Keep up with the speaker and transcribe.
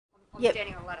Yep.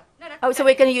 Standing on a ladder. No, Oh, so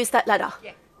we're going to use that ladder?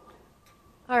 Yeah.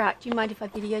 All right, do you mind if I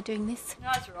video doing this? No,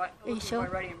 it's alright. Are you sure? My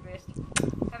radiant vest.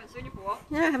 Haven't seen you for a while.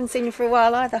 No, I haven't seen you for a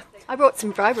while either. I brought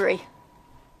some bribery.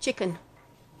 Chicken.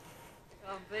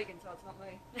 I'm vegan, so it's not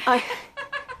me.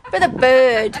 For the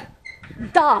bird.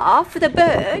 Duh, for the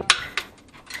bird.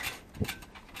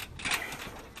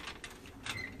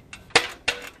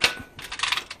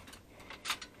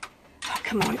 Oh,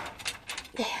 come on.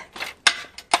 There.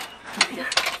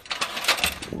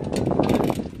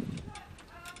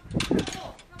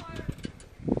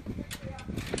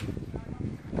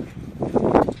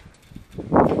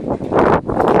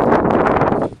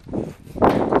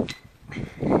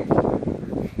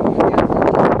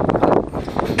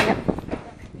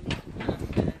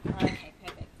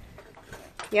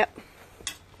 Yep.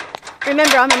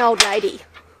 Remember, I'm an old lady.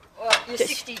 Well, you're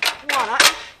 61, aren't you?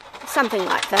 Something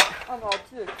like that. I'm old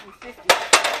too. I'm 50.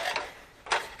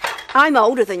 I'm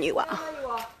older than you are. There you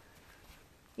are.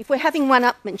 If we're having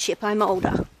one-upmanship, I'm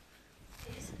older.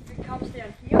 If it comes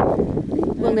down here,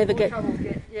 We'll never get...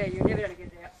 yeah, you're never going to get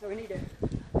it out. So we need to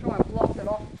try and block it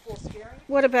off before scaring it.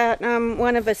 What about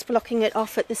one of us blocking it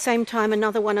off at the same time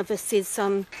another one of us is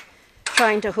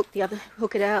trying to hook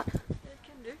it out?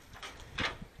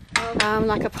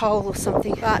 Like a pole or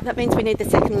something. Right, that means we need the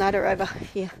second ladder over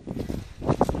here.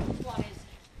 One is.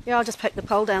 Yeah, I'll just poke the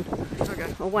pole down.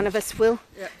 Okay. Or one of us will.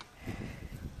 Yeah.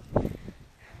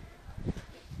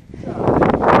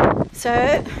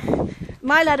 So,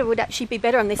 my ladder would actually be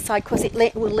better on this side because it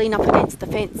will lean up against the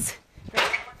fence.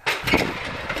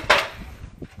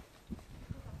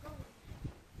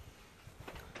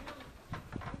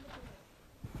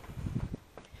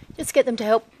 Just get them to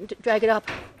help drag it up.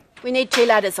 We need 2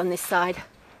 ladders on this side.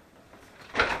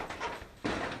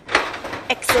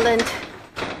 Excellent.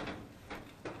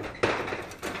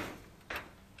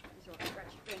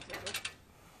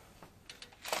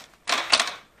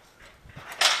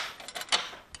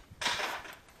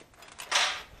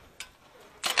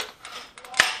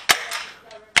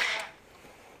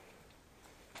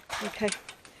 Okay.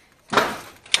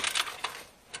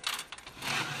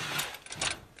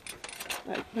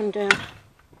 Right, one down.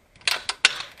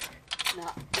 No,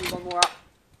 one more up.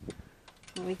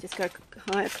 Well, we just go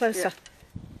higher, closer. Yeah.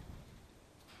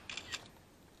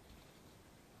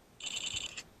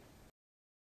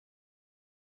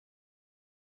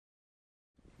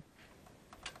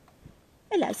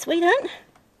 Hello, sweetheart.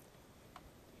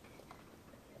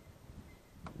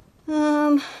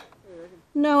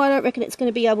 No, I don't reckon it's going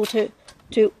to be able to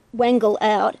wangle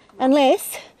out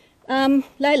unless,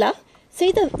 Layla,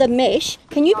 see the mesh?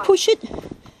 Can you push it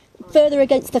further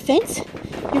against the fence?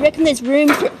 You reckon there's room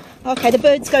for... Okay, the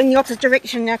bird's going the opposite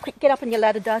direction now. Quick, get up on your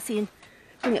ladder, Darcy, and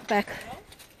bring it back.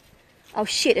 Oh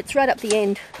shit, it's right up the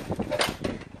end.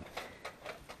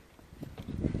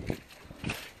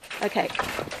 Okay.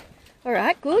 All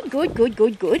right, good.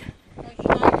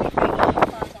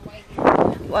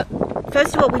 What?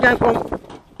 First of all, we don't want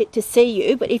it to see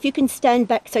you, but if you can stand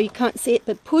back so you can't see it,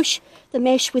 but push the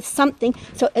mesh with something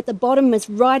so at the bottom is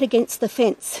right against the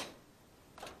fence.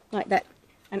 Like that.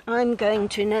 And I'm going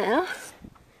to now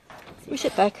push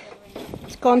it back.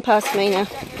 It's gone past me now.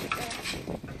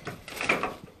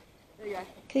 There you go.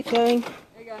 Keep going. There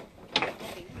you go.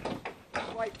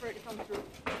 Wait for it to come through.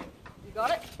 You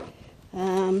got it?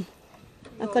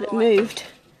 I've got it moved.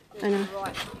 Yeah, I know.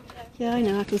 right. Yeah, I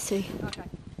know, I can see. Okay.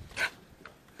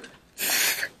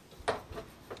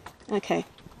 Okay.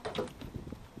 Got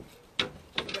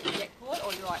your neck caught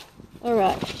or you're right? All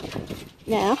right.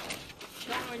 Now,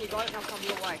 Tell me when you got it and I'll come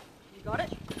your way. You got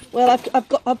it? well,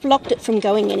 I've blocked it from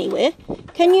going anywhere.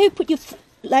 Can you put your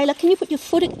Layla? Can you put your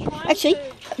foot? Actually,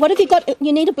 what have you got?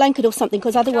 You need a blanket or something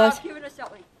because otherwise. No, I've given her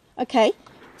something. Okay.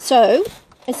 So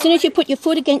as soon as you put your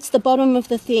foot against the bottom of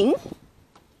the thing,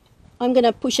 I'm going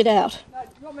to push it out. No, you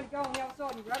want me to go on the other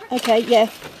side and grab it? Okay. Yeah.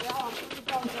 Yeah, I'm going to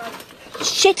go on the road.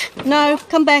 Shit! No,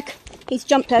 come back. He's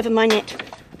jumped over my net. Just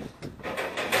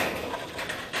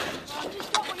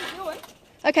stop what you're doing.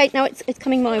 Okay, no, it's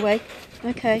coming my way.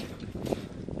 Okay.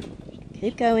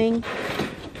 Keep going.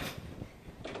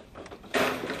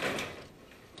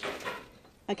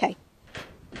 Okay.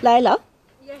 Layla?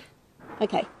 Yeah.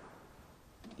 Okay.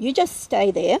 You just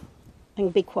stay there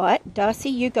and be quiet. Darcy,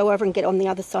 you go over and get on the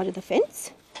other side of the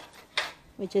fence.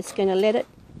 We're just going to let it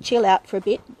chill out for a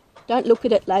bit. Don't look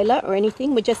at it, Layla, or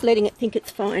anything. We're just letting it think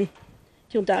it's fine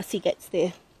till Darcy gets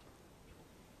there.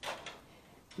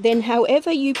 Then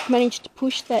however you manage to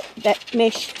push that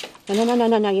mesh...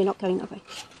 No, you're not going that way.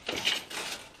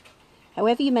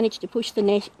 However you managed to push the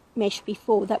mesh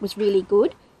before, that was really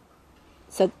good.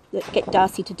 So get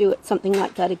Darcy to do it, something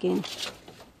like that again.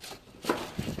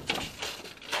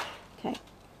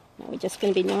 just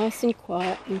going to be nice and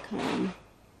quiet and calm.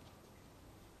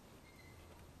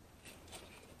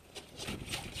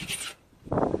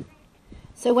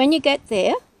 So when you get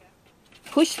there,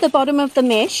 push the bottom of the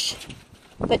mesh,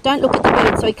 but don't look at the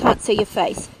bird so he can't see your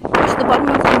face. Push the bottom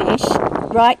of the mesh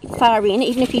right far in,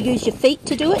 even if you use your feet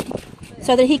to do it,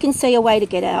 so that he can see a way to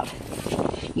get out.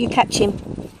 You catch him.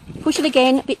 Push it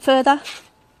again, a bit further.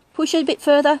 Push it a bit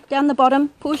further, down the bottom,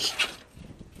 push.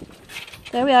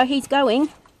 There we are, he's going.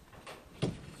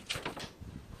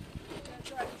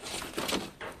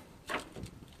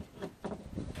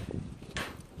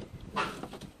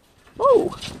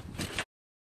 Oh!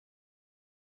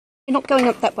 You're not going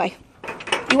up that way.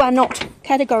 You are not,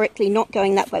 categorically not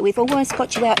going that way. We've almost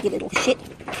got you out, you little shit.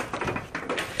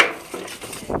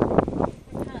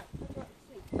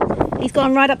 He's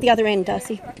gone right up the other end,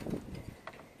 Darcy.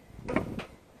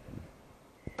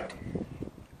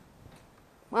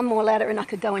 One more ladder and I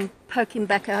could go and poke him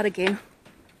back out again.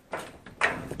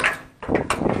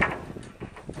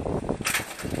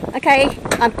 Okay,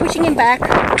 I'm pushing him back,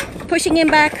 pushing him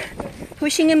back,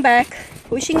 pushing him back,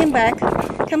 pushing him back.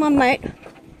 Come on, mate.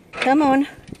 Come on.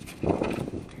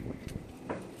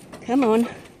 Come on.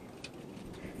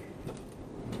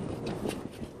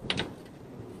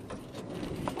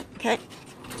 Okay.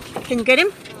 Can you get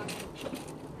him?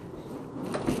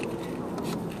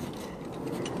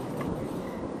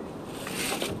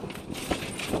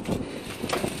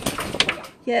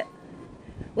 Yeah.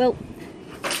 Well,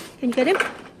 can you get him?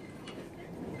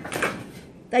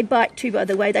 They bite too, by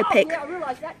the way. They peck. Yeah, I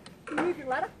realise that. Can you move your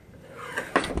ladder?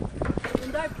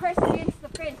 And don't press against the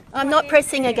fence. I'm not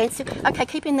pressing against it. Okay,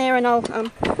 keep him there and I'll get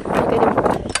him.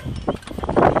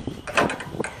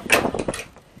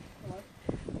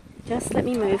 Just let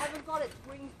me move. I haven't got its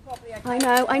wings properly.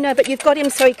 I know, but you've got him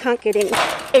so he can't get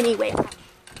anywhere.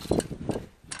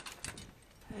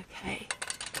 Okay,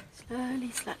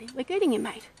 slowly, slowly. We're getting you,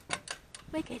 mate.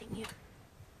 We're getting you.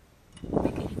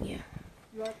 We're getting you.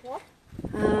 You want what?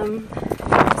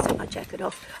 Just take my jacket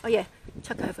off. Oh yeah,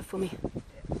 chuck over for me.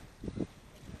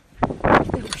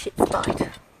 Little shits bite.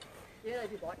 Yeah, they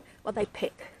do bite. Well, they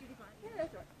peck. Yeah,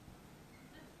 that's right.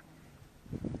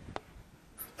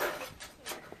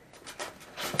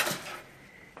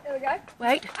 There we go.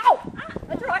 Wait. Ow!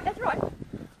 That's right, that's right.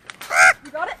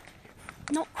 You got it?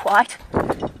 Not quite.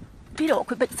 Bit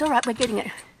awkward, but it's all right. We're getting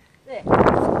it. There.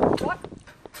 Right.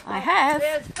 I have.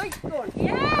 There's feet gone.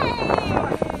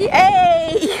 Yay!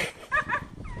 Yay!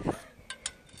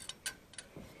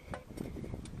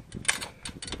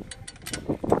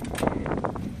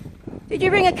 Did you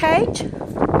bring a cage? Yeah, the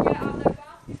basket,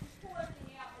 just pull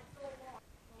everything out. It's all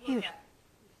right. Here.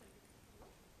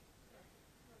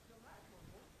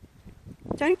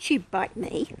 Don't you bite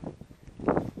me.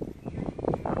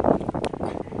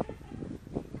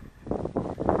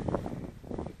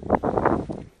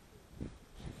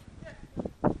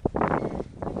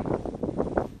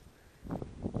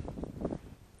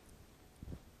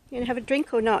 You gonna have a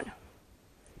drink or not?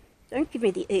 Don't give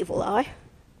me the evil eye.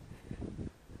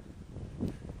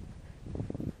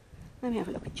 Let me have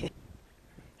a look at you.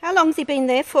 How long's he been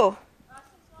there for?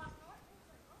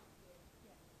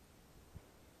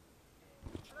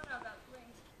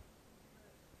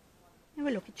 Have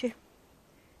a look at you.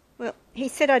 Well, he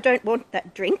said I don't want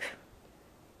that drink.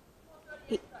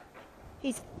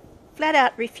 He's flat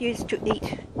out refused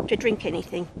to drink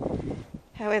anything.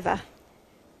 However,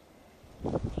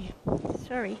 yeah,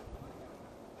 sorry.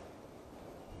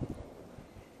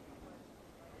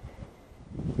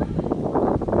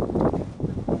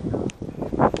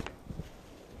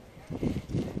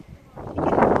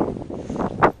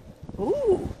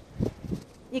 Ooh.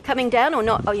 You coming down or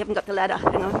not? Oh, you haven't got the ladder.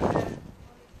 Hang on.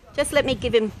 Just let me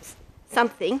give him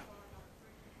something.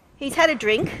 He's had a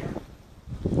drink.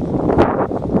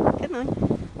 Come on.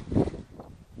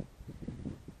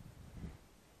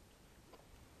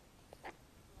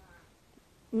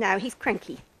 No, he's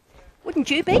cranky. Wouldn't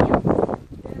you be?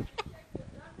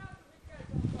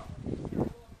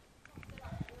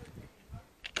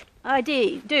 I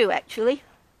do actually.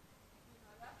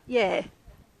 Yeah.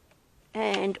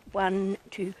 And 1,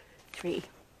 2, 3.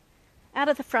 Out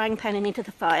of the frying pan and into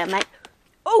the fire, mate.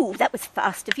 Oh, that was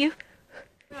fast of you.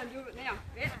 Go and do it now.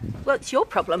 Yeah. Well, it's your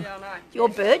problem. Yeah, I know. Your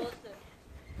bird.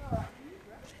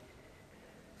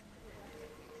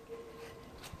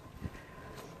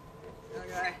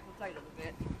 Okay, we'll take it a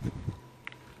bit.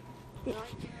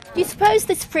 Do you suppose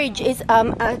this fridge is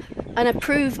an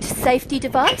approved safety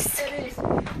device? It is. Is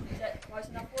that close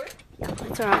enough for you? Yeah,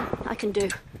 that's all right. I can do.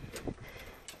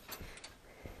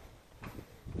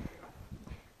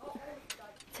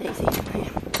 It's easy.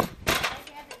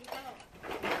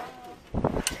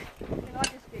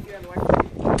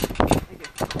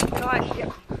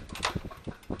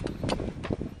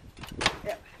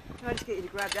 just get you to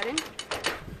grab that in.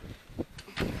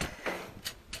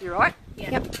 You right?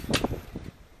 Yeah. Yep.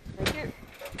 Thank you.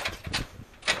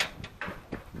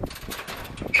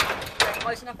 Is that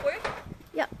close enough for you?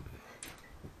 Yep.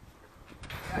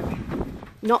 Okay.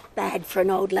 Not bad for an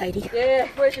old lady. Yeah,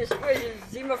 where's your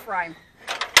Zimmer frame?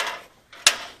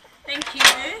 Thank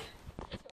you.